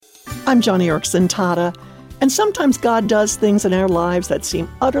I'm Joni Eareckson Tada, and sometimes God does things in our lives that seem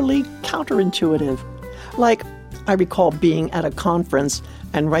utterly counterintuitive. Like, I recall being at a conference,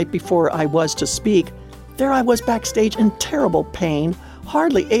 and right before I was to speak, there I was backstage in terrible pain,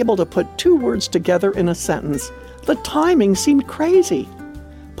 hardly able to put two words together in a sentence. The timing seemed crazy.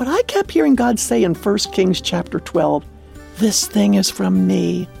 But I kept hearing God say in 1 Kings chapter 12, "This thing is from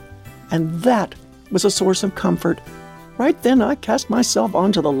me." And that was a source of comfort. Right then, I cast myself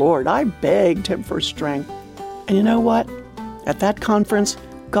onto the Lord. I begged Him for strength. And you know what? At that conference,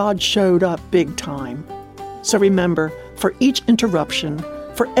 God showed up big time. So remember, for each interruption,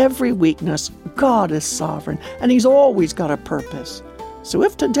 for every weakness, God is sovereign, and He's always got a purpose. So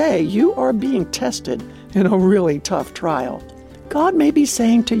if today you are being tested in a really tough trial, God may be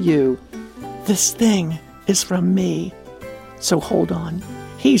saying to you, "This thing is from me." So hold on.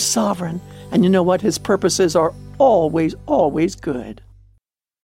 He's sovereign, and you know what? His purposes are always, always good.